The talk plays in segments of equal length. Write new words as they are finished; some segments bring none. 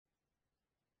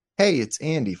Hey, it's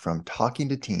Andy from Talking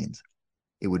to Teens.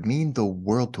 It would mean the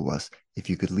world to us if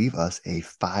you could leave us a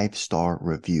five-star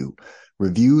review.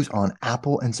 Reviews on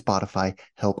Apple and Spotify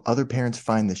help other parents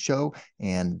find the show,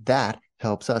 and that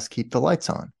helps us keep the lights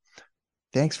on.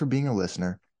 Thanks for being a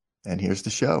listener, and here's the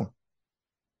show.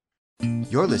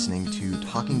 You're listening to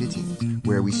Talking to Teens,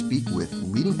 where we speak with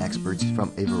leading experts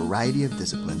from a variety of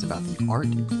disciplines about the art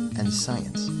and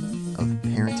science of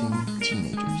parenting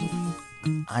teenagers.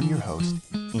 I'm your host,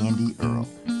 Andy Earle,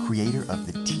 creator of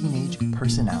the Teenage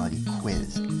Personality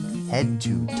Quiz. Head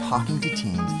to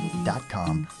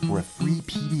talkingtoteens.com for a free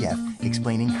PDF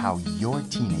explaining how your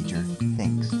teenager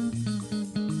thinks.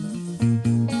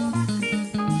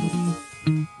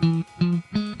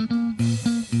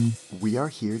 We are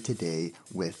here today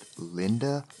with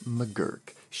Linda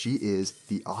McGurk. She is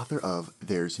the author of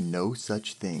There's No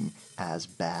Such Thing as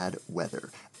Bad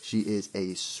Weather. She is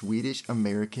a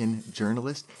Swedish-American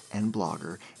journalist and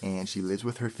blogger, and she lives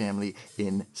with her family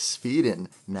in Sweden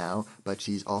now, but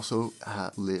she's also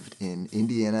lived in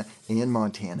Indiana and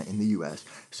Montana in the U.S.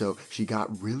 So she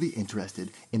got really interested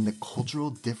in the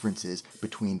cultural differences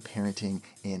between parenting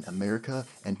in America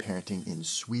and parenting in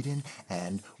Sweden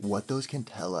and what those can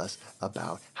tell us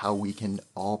about how we can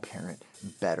all parent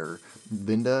better.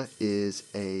 Linda is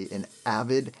an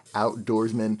avid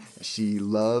outdoorsman. She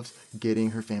loves getting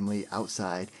her family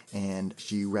outside, and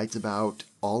she writes about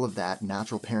all of that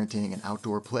natural parenting and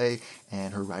outdoor play,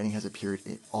 and her writing has appeared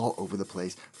all over the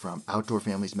place, from Outdoor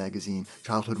Families Magazine,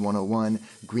 Childhood 101,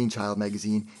 Green Child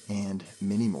Magazine, and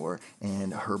many more.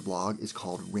 And her blog is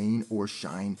called Rain or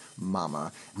Shine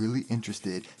Mama. Really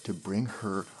interested to bring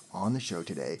her on the show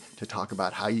today to talk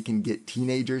about how you can get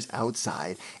teenagers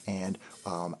outside and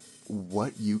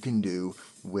what you can do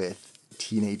with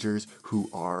teenagers who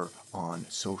are on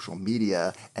social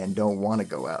media and don't want to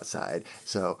go outside.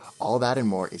 So all that and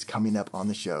more is coming up on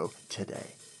the show today.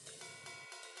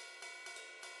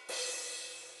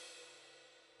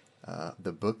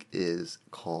 The book is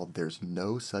called There's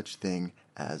No Such Thing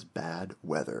as Bad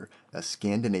Weather, a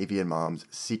Scandinavian Mom's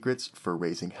Secrets for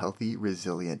Raising Healthy,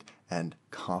 Resilient, and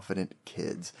Confident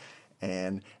Kids.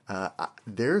 And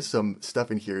there's some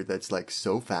stuff in here that's like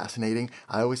so fascinating.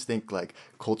 I always think like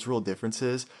cultural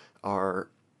differences are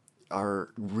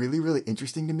really, really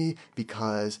interesting to me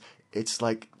because it's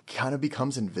like kind of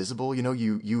becomes invisible. You know,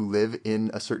 you live in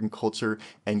a certain culture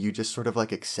and you just sort of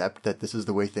like accept that this is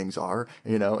the way things are,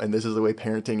 you know, and this is the way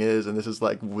parenting is, and this is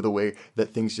like the way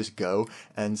that things just go.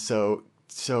 And so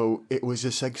it was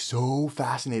just like so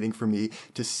fascinating for me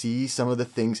to see some of the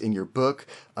things in your book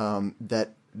that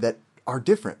are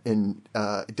different in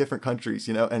different countries,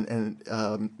 you know,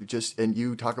 and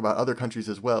you talk about other countries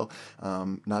as well,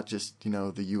 not just, you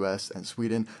know, the U.S. and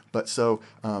Sweden, but so.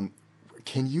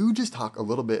 Can you just talk a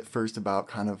little bit first about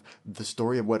kind of the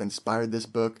story of what inspired this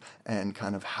book and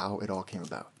kind of how it all came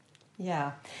about?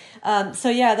 Yeah.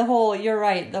 You're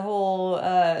right. The whole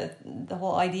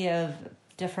idea of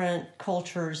different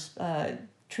cultures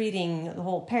treating the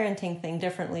whole parenting thing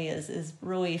differently is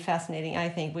really fascinating. I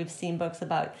think we've seen books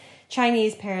about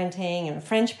Chinese parenting and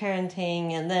French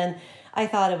parenting, and then I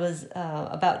thought it was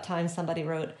about time somebody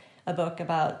wrote a book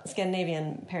about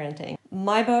Scandinavian parenting.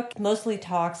 My book mostly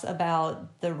talks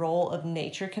about the role of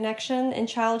nature connection in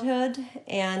childhood,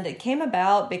 and it came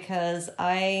about because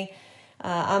I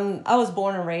was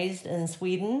born and raised in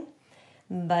Sweden,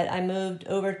 but I moved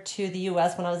over to the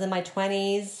U.S. when I was in my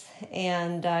 20s,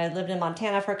 and I lived in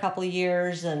Montana for a couple of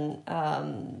years, and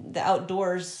the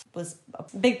outdoors was a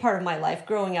big part of my life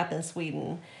growing up in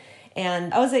Sweden.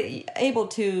 And I was able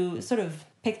to sort of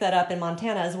pick that up in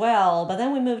Montana as well, but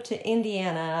then we moved to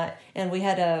Indiana, and we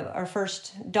had our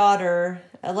first daughter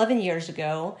 11 years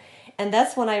ago, and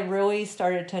that's when I really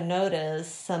started to notice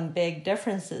some big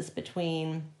differences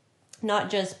not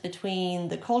just between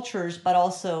the cultures, but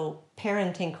also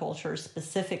parenting cultures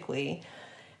specifically.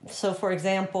 So, for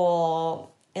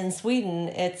example, in Sweden,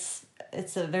 it's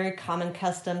a very common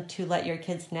custom to let your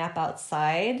kids nap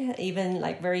outside, even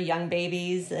like very young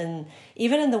babies, and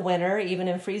even in the winter, even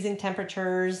in freezing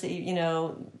temperatures, you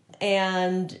know.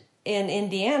 And in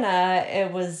Indiana,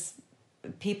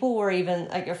 people were even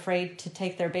like afraid to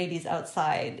take their babies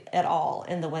outside at all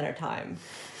in the wintertime.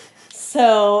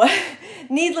 So,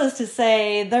 needless to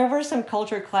say, there were some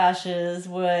culture clashes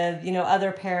with, you know,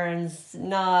 other parents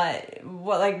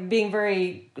being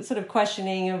very sort of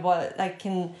questioning of what like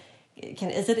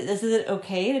is it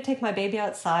okay to take my baby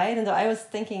outside? And I was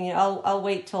thinking, you know, I'll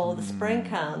wait till the spring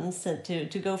comes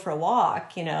to go for a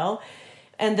walk, you know.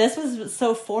 And this was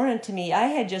so foreign to me. I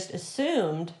had just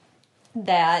assumed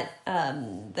that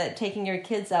taking your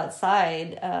kids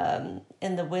outside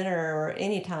in the winter or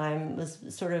any time was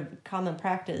sort of common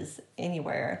practice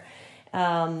anywhere.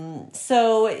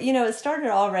 So, it started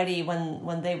already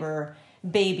when they were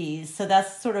babies. So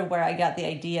that's sort of where I got the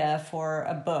idea for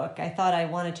a book. I thought I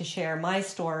wanted to share my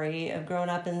story of growing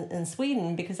up in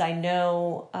Sweden because I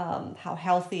know how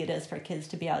healthy it is for kids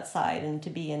to be outside and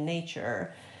to be in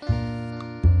nature.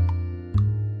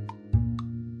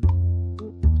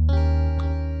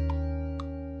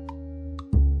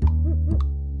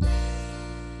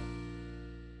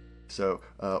 So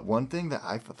one thing that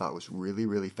I thought was really,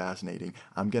 really fascinating,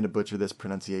 I'm going to butcher this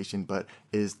pronunciation, but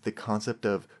is the concept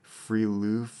of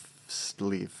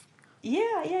friluftsliv.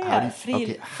 Yeah. How do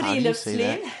you say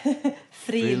that?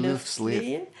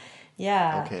 Friluftsliv.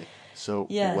 Yeah. Okay, so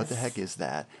Yes. what the heck is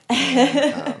that?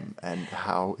 And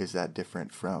how is that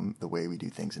different from the way we do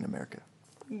things in America?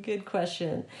 Good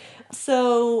question.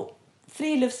 So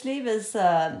friluftsliv is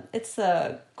it's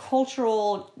a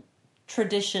cultural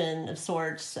tradition of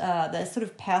sorts that's sort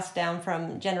of passed down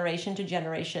from generation to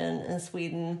generation in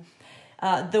Sweden.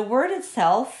 The word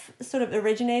itself sort of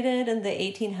originated in the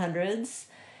 1800s.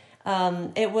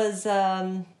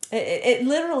 It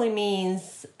literally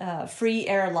means free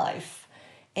air life,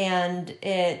 and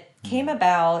it came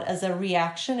about as a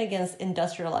reaction against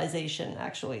industrialization,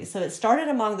 actually. So it started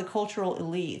among the cultural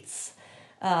elites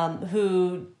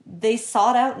who they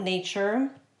sought out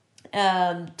nature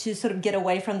to sort of get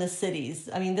away from the cities.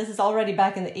 I mean, this is already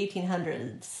back in the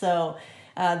 1800s. So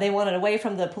they wanted away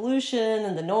from the pollution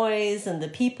and the noise and the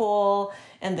people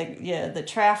and the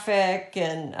traffic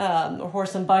and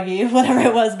horse and buggy, whatever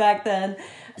it was back then.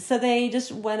 So they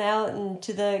just went out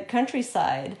into the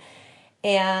countryside.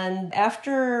 And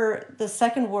after the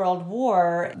Second World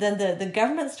War, then the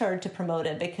government started to promote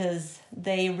it because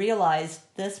they realized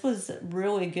this was a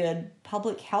really good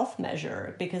public health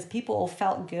measure because people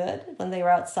felt good when they were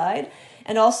outside.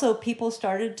 And also people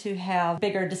started to have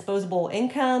bigger disposable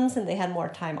incomes and they had more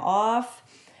time off.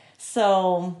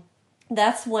 So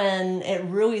that's when it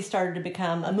really started to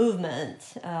become a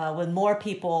movement with more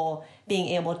people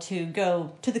being able to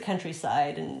go to the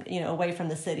countryside and, away from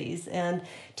the cities. And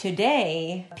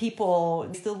today, people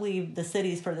still leave the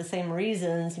cities for the same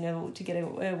reasons, to get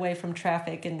away from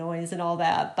traffic and noise and all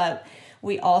that. But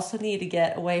we also need to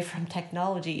get away from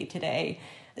technology today.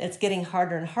 It's getting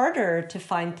harder and harder to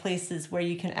find places where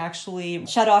you can actually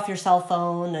shut off your cell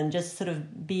phone and just sort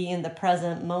of be in the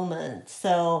present moment.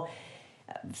 So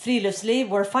friluftsliv,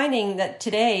 we're finding that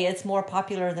today it's more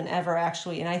popular than ever,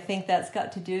 actually. And I think that's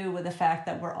got to do with the fact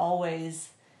that we're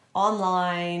always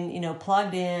online,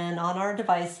 plugged in on our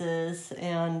devices.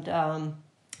 And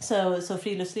so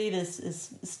friluftsliv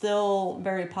is still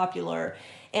very popular.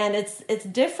 And it's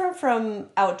different from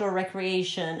outdoor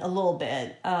recreation a little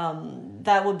bit.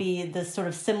 That would be the sort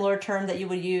of similar term that you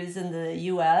would use in the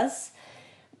U.S.,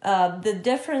 the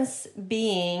difference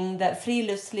being that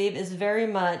friluftsliv is very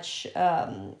much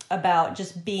about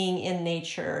just being in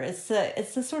nature. It's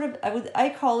a sort of I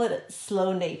call it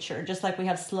slow nature, just like we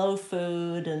have slow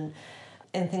food and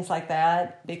things like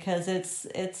that, because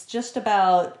it's just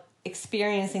about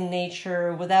experiencing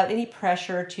nature without any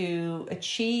pressure to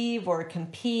achieve or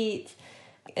compete.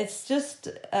 It's just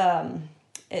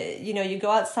you go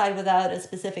outside without a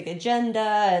specific agenda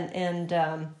and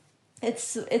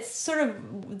It's sort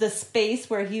of the space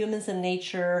where humans and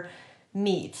nature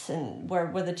meet and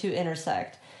where the two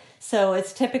intersect. So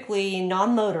it's typically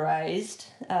non-motorized.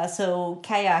 So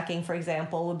kayaking, for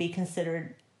example, would be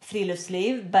considered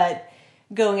friluftsliv, but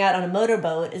going out on a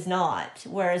motorboat is not.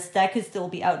 Whereas that could still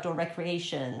be outdoor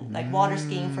recreation. Like water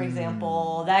skiing, for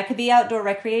example, that could be outdoor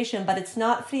recreation, but it's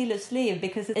not friluftsliv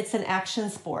because it's an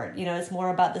action sport. It's more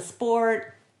about the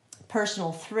sport,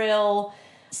 personal thrill.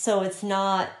 So it's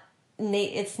not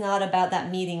about that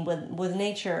meeting with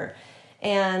nature.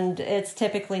 And it's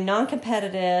typically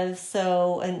non-competitive,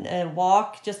 so a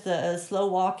walk, just a slow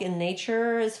walk in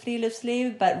nature is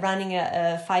friluftsliv, but running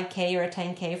a 5K or a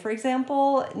 10K, for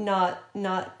example,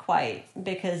 not quite,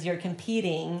 because you're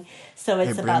competing, so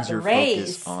it's about the race. It brings your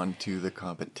focus onto the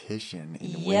competition and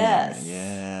yes. winning.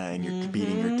 Yeah, and you're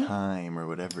beating your time or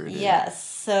whatever it is. Yes,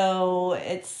 so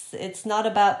it's not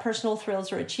about personal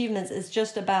thrills or achievements, it's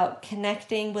just about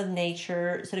connecting with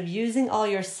nature, sort of using all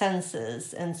your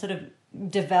senses and sort of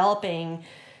developing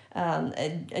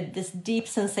this deep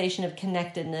sensation of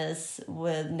connectedness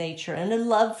with nature and a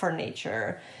love for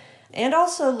nature, and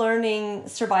also learning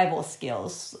survival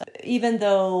skills. Even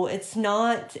though it's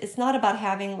not about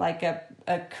having like a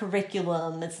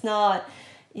curriculum, it's not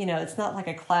like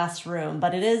a classroom,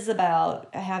 but it is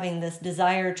about having this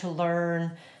desire to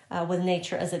learn with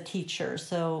nature as a teacher,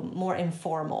 so more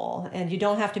informal, and you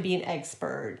don't have to be an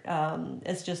expert.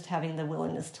 It's just having the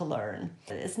willingness to learn.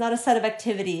 It's not a set of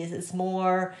activities, it's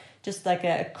more just like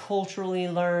a culturally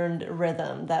learned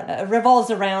rhythm that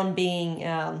revolves around being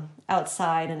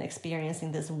outside and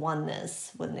experiencing this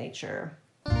oneness with nature.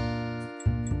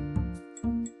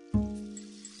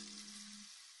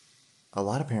 A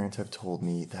lot of parents have told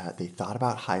me that they thought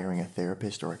about hiring a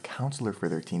therapist or a counselor for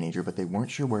their teenager, but they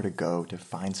weren't sure where to go to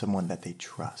find someone that they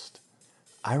trust.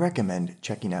 I recommend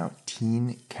checking out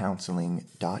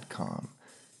teencounseling.com.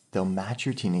 They'll match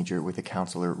your teenager with a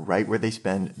counselor right where they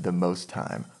spend the most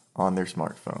time, on their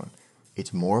smartphone.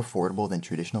 It's more affordable than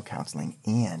traditional counseling,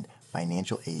 and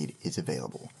financial aid is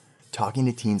available. Talking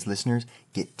to Teens listeners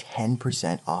get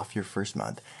 10% off your first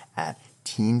month at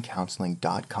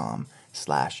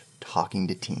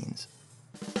teencounseling.com/talkingtoteens.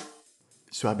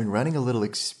 So I've been running a little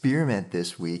experiment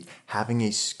this week, having a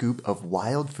scoop of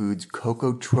Wild Foods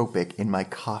Cocoa Tropic in my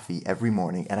coffee every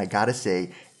morning, and I gotta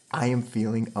say, I am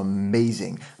feeling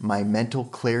amazing. My mental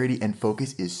clarity and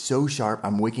focus is so sharp.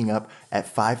 I'm waking up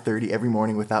at 5:30 every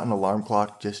morning without an alarm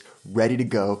clock, just ready to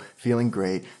go, feeling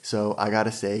great. So I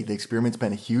gotta say, the experiment's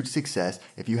been a huge success.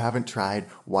 If you haven't tried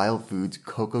Wild Foods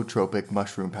Cocoa Tropic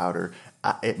Mushroom Powder,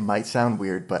 it might sound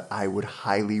weird, but I would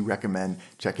highly recommend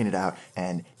checking it out.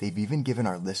 And they've even given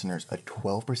our listeners a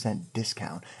 12%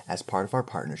 discount as part of our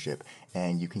partnership.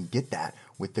 And you can get that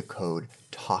with the code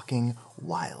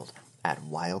TALKINGWILD at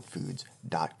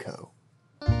wildfoods.co.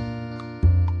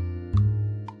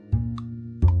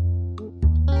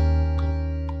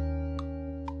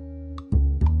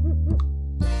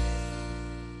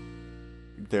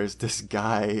 There's this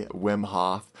guy, Wim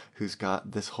Hof, who's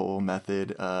got this whole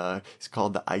method. It's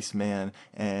called the Iceman,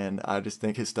 and I just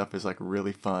think his stuff is like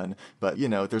really fun. But you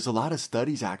know, there's a lot of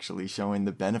studies actually showing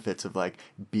the benefits of like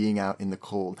being out in the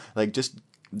cold, like just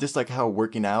like how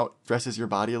working out stresses your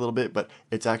body a little bit, but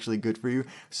it's actually good for you.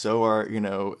 So are,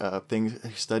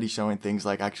 studies showing things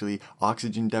like actually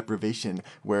oxygen deprivation,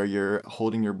 where you're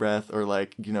holding your breath, or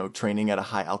like, training at a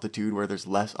high altitude where there's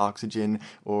less oxygen,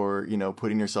 or,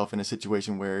 putting yourself in a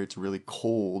situation where it's really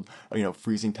cold,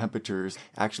 freezing temperatures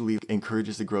actually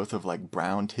encourages the growth of like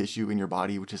brown tissue in your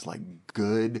body, which is like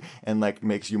good and like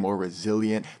makes you more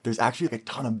resilient. There's actually like a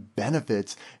ton of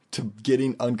benefits to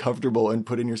getting uncomfortable and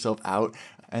putting yourself out.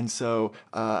 And so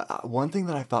one thing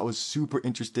that I thought was super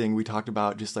interesting, we talked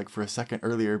about just like for a second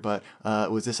earlier, but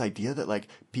was this idea that like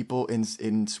people in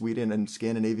Sweden and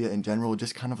Scandinavia in general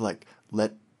just kind of like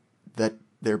let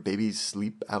their babies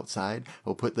sleep outside.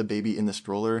 We'll put the baby in the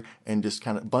stroller and just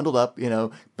kind of bundled up,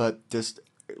 but just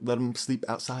let them sleep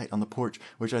outside on the porch,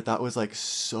 which I thought was like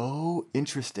so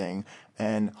interesting.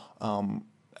 And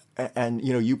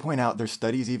you point out there's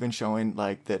studies even showing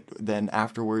like that then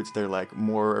afterwards they're like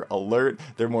more alert,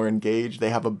 they're more engaged, they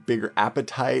have a bigger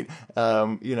appetite,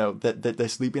 that the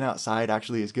sleeping outside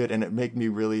actually is good. And it made me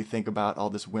really think about all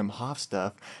this Wim Hof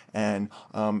stuff and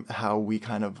how we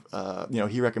kind of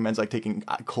he recommends like taking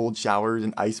cold showers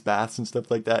and ice baths and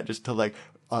stuff like that, just to like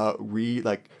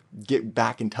get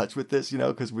back in touch with this,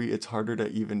 because it's harder to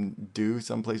even do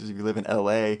some places. If you live in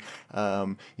LA,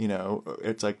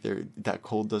 it's like that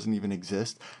cold doesn't even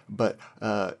exist. But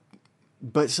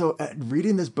so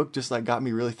reading this book just like got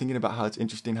me really thinking about how it's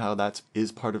interesting how that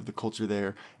is part of the culture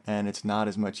there, and it's not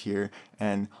as much here.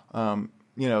 And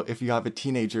if you have a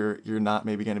teenager, you're not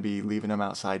maybe going to be leaving them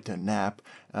outside to nap,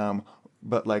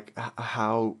 but like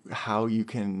how you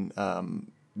can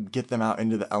get them out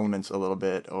into the elements a little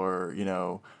bit, or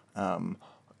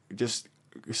just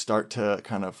start to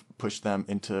kind of push them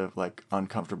into like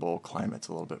uncomfortable climates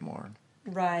a little bit more.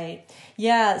 Right.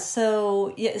 Yeah.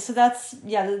 So that's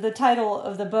the title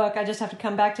of the book. I just have to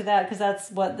come back to that because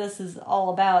that's what this is all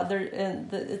about.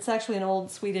 It's actually an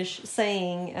old Swedish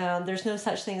saying. There's no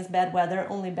such thing as bad weather,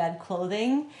 only bad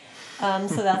clothing.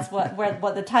 So that's what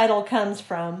the title comes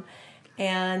from.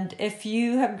 And if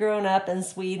you have grown up in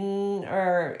Sweden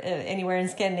or anywhere in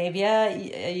Scandinavia,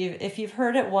 if you've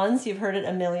heard it once, you've heard it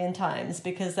a million times,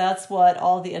 because that's what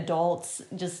all the adults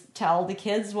just tell the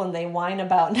kids when they whine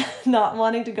about not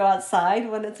wanting to go outside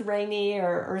when it's rainy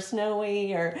or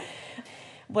snowy or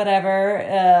whatever,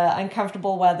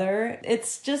 uncomfortable weather.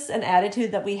 It's just an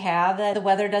attitude that we have, that the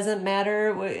weather doesn't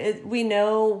matter. We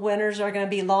know winters are going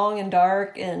to be long and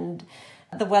dark, and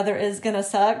the weather is going to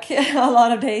suck a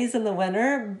lot of days in the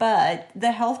winter, but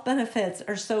the health benefits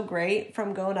are so great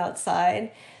from going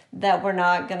outside that we're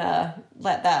not going to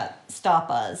let that stop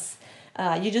us.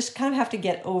 You just kind of have to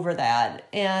get over that.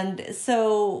 And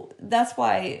so that's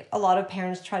why a lot of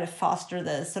parents try to foster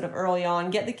this sort of early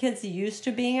on, get the kids used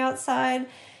to being outside.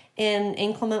 in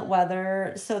inclement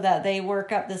weather so that they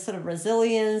work up this sort of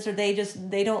resilience, or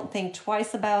they don't think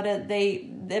twice about it.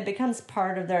 It becomes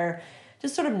part of their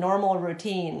just sort of normal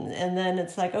routine. And then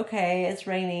it's like, okay, it's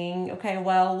raining. Okay,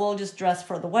 well, we'll just dress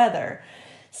for the weather.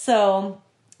 So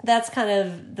that's kind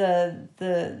of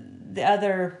the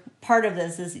other part of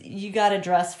this is you got to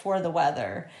dress for the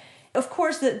weather. Of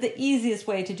course, the easiest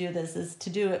way to do this is to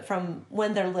do it from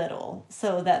when they're little,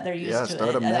 so that they're used to it. Yeah,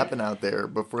 start them napping out there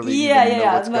before they even know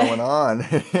what's going on.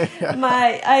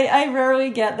 I rarely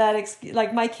get that.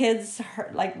 Like my kids,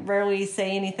 like rarely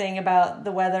say anything about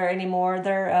the weather anymore.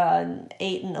 They're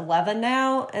 8 and 11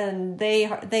 now, and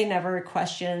they never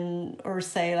question or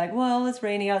say like, "Well, it's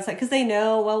raining outside," because they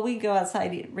know, well, we go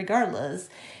outside regardless.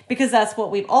 Because that's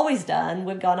what we've always done.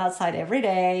 We've gone outside every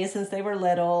day since they were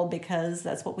little because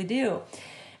that's what we do.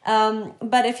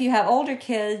 But if you have older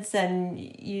kids and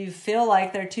you feel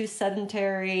like they're too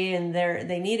sedentary and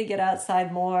they need to get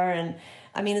outside more, and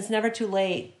I mean, it's never too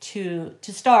late to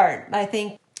start. I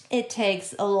think it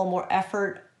takes a little more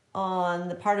effort on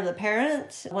the part of the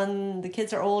parent when the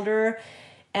kids are older.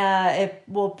 It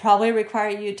will probably require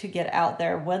you to get out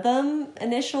there with them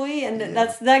initially, and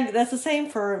that's the same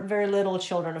for very little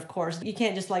children. Of course, you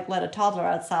can't just like let a toddler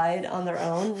outside on their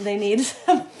own. They need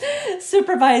some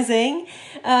supervising.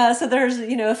 So there's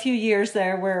a few years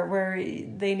there where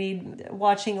they need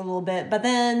watching a little bit, but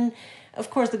then. Of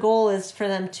course, the goal is for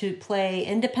them to play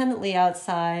independently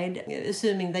outside,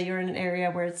 assuming that you're in an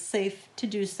area where it's safe to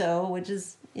do so, which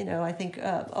is, I think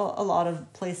a lot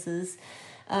of places.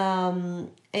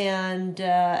 And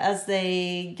as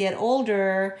they get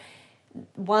older,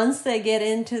 once they get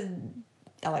into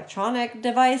electronic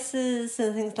devices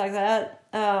and things like that,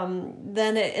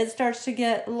 then it starts to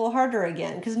get a little harder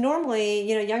again. Because normally,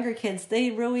 younger kids,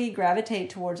 they really gravitate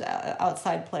towards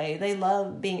outside play. They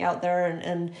love being out there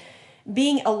and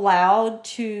being allowed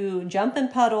to jump in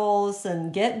puddles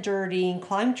and get dirty and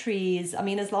climb trees. I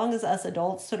mean, as long as us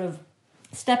adults sort of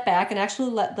step back and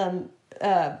actually let them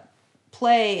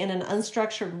play in an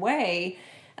unstructured way,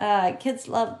 kids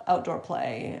love outdoor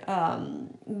play.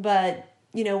 But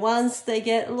once they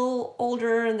get a little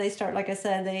older and they start, like I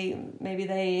said, they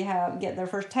get their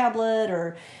first tablet,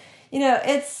 or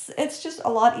it's just a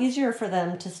lot easier for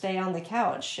them to stay on the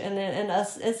couch, and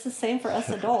us, it's the same for us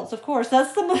adults. Of course,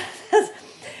 that's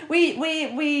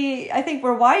we I think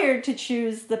we're wired to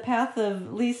choose the path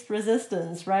of least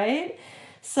resistance, right?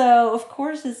 So of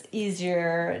course it's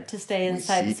easier to stay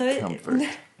inside. We seek comfort.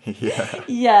 Yeah.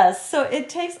 Yes. So it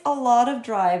takes a lot of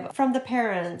drive from the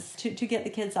parents to get the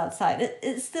kids outside.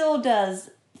 It still does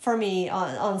for me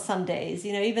on some days.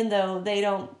 Even though they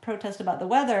don't protest about the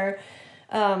weather,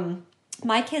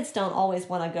 my kids don't always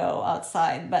want to go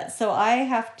outside. But so I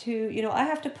have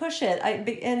to push it.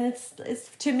 And it's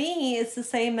to me it's the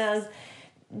same as.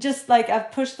 Just like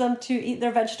I've pushed them to eat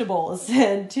their vegetables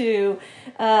and to,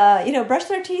 brush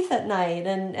their teeth at night.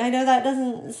 And I know that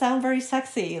doesn't sound very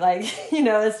sexy. Like,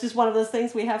 it's just one of those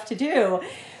things we have to do.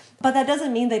 But that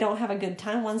doesn't mean they don't have a good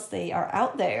time once they are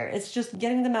out there. It's just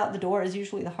getting them out the door is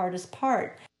usually the hardest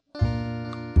part.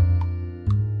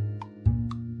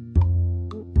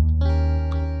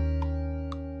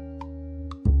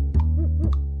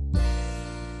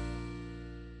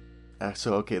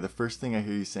 So, okay, the first thing I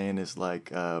hear you saying is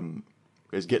like,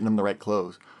 is getting them the right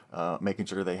clothes, making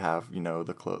sure they have,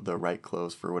 the right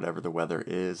clothes for whatever the weather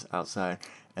is outside,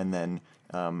 and then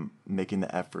making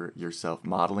the effort yourself,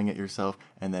 modeling it yourself,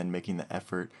 and then making the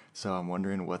effort. So I'm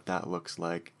wondering what that looks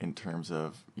like in terms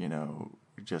of,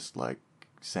 just like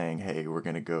saying, hey, we're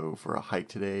going to go for a hike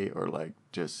today, or like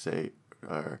just say,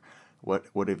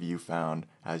 what have you found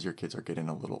as your kids are getting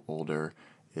a little older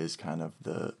is kind of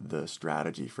the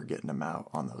strategy for getting them out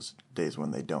on those days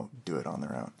when they don't do it on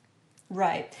their own?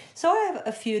 Right. So I have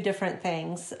a few different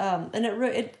things, and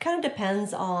it kind of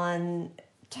depends on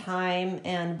time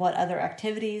and what other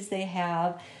activities they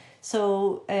have.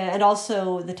 So, and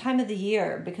also the time of the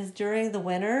year, because during the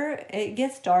winter, it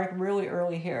gets dark really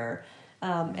early here.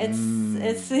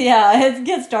 It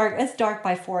gets dark. It's dark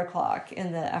by 4:00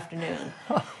 in the afternoon.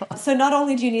 So not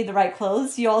only do you need the right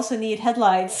clothes, you also need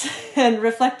headlights and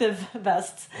reflective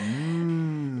vests.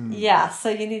 Yeah, so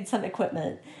you need some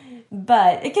equipment,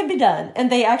 but it can be done.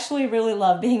 And they actually really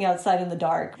love being outside in the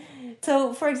dark.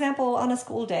 So, for example, on a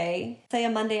school day, say a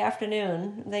Monday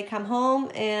afternoon, they come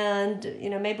home and,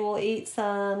 maybe we'll eat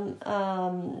some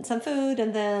food,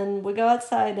 and then we go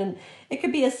outside, and it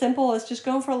could be as simple as just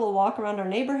going for a little walk around our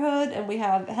neighborhood, and we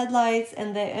have headlights,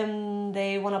 and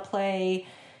they want to play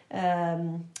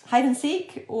hide and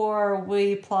seek, or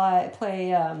we play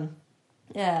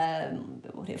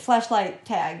flashlight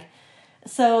tag.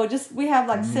 So just we have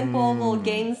like simple little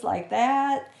games like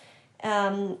that.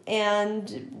 And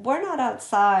we're not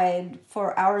outside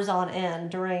for hours on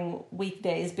end during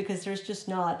weekdays because there's just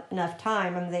not enough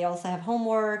time. I mean, they also have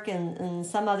homework, and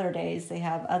some other days they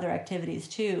have other activities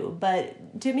too.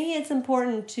 But to me, it's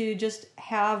important to just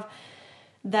have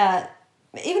that,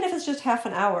 even if it's just half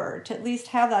an hour, to at least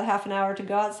have that half an hour to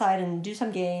go outside and do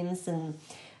some games and,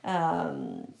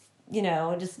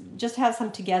 just have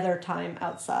some together time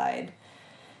outside.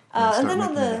 And then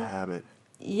making it a habit.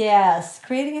 Yes,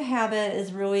 creating a habit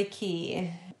is really key.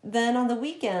 Then on the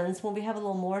weekends, when we have a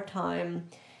little more time,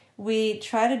 we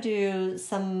try to do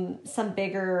some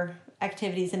bigger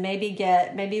activities, and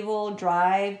maybe we'll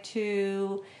drive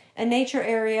to a nature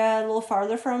area a little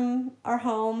farther from our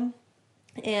home,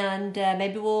 and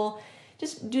maybe we'll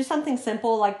just do something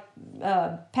simple like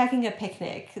packing a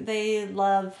picnic. They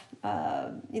love,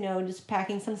 just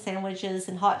packing some sandwiches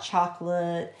and hot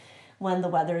chocolate when the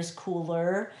weather is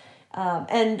cooler.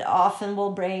 And often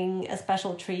we'll bring a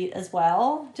special treat as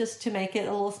well, just to make it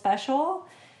a little special.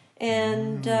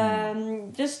 And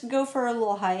just go for a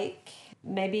little hike.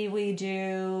 Maybe we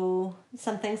do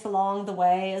some things along the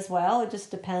way as well. It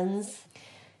just depends.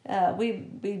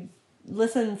 We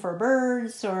listen for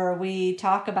birds, or we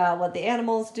talk about what the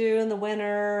animals do in the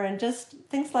winter, and just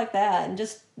things like that, and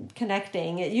just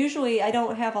connecting. Usually I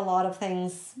don't have a lot of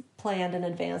things planned in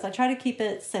advance. I try to keep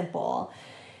it simple.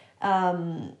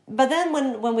 But then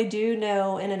when we do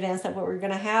know in advance that we're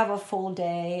going to have a full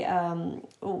day,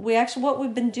 what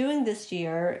we've been doing this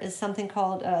year is something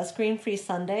called Screen-Free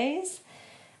Sundays.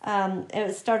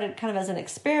 It started kind of as an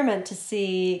experiment to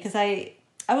see, because I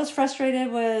was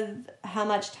frustrated with how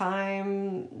much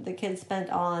time the kids spent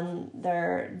on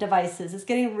their devices. It's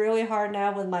getting really hard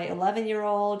now with my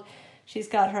 11-year-old. She's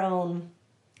got her own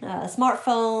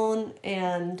smartphone,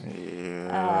 and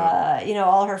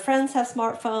all her friends have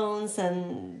smartphones,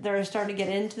 and they're starting to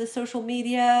get into the social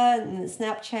media and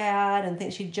Snapchat and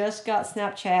things. She just got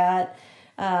Snapchat.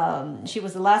 She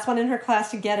was the last one in her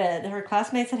class to get it. Her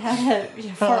classmates had it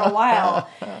for a while.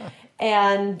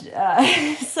 And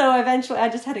so eventually I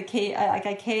just had to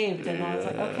I caved, and I was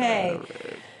like, okay.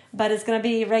 But it's going to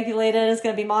be regulated, it's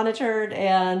going to be monitored,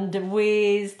 and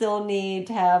we still need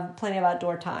to have plenty of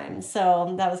outdoor time.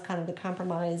 So that was kind of the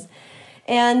compromise.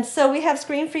 And so we have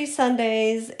Screen-Free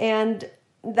Sundays, and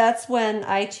that's when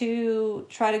I too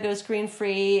try to go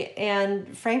screen-free.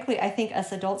 And frankly, I think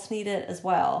us adults need it as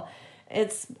well.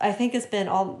 I think it's been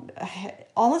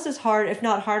almost as hard, if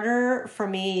not harder, for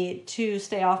me to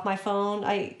stay off my phone.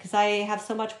 Because I have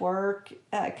so much work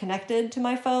connected to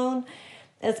my phone.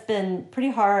 It's been pretty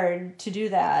hard to do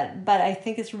that, but I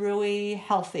think it's really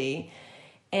healthy.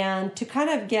 And to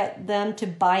kind of get them to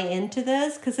buy into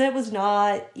this, because it was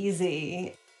not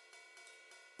easy.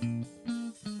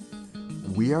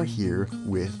 We are here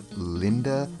with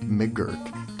Linda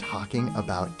McGurk, talking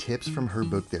about tips from her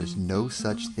book, There's No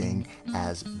Such Thing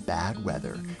as Bad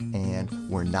Weather.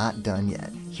 And we're not done yet.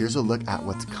 Here's a look at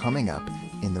what's coming up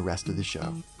in the rest of the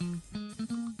show.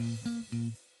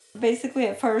 Basically,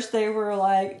 at first they were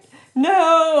like,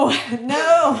 no,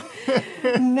 that's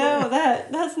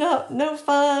no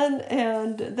fun.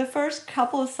 And the first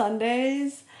couple of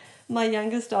Sundays, my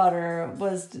youngest daughter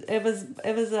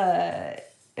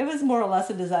it was more or less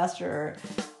a disaster.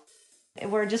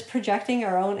 We're just projecting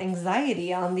our own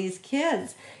anxiety on these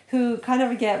kids who kind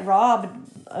of get robbed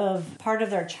of part of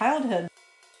their childhood.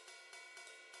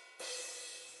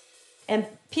 And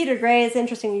Peter Gray, is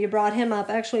interesting you brought him up,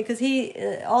 actually, because he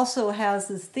also has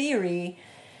this theory.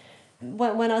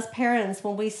 When us parents,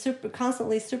 when we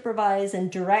constantly supervise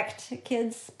and direct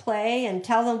kids' play and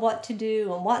tell them what to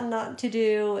do and what not to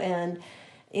do, and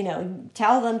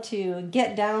tell them to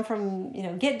get down from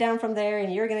there,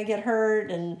 and you're going to get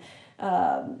hurt, and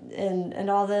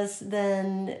all this,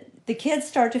 then the kids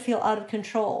start to feel out of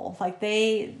control. Like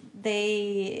they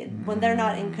when they're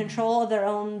not in control of their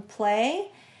own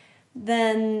play,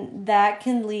 then that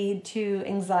can lead to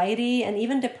anxiety and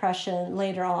even depression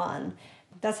later on.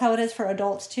 That's how it is for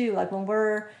adults too. Like when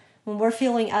we're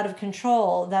feeling out of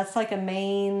control, that's like a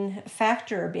main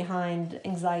factor behind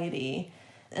anxiety.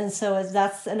 And so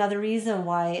that's another reason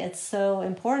why it's so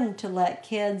important to let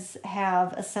kids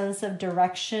have a sense of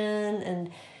direction,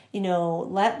 and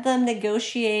let them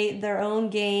negotiate their own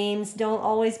games. Don't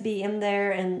always be in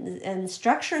there and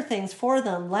structure things for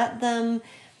them. Let them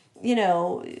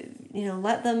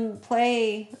let them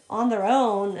play on their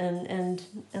own and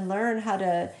learn how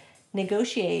to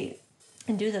negotiate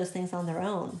and do those things on their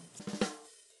own.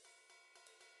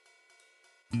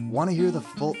 Want to hear the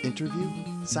full interview?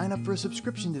 Sign up for a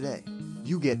subscription today.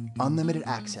 you get unlimited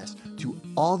access to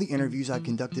all the interviews I've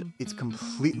conducted. It's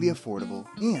completely affordable,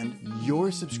 and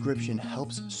your subscription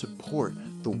helps support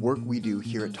the work we do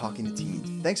here at Talking to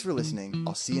Teens. Thanks for listening.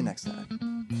 I'll see you next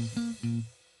time.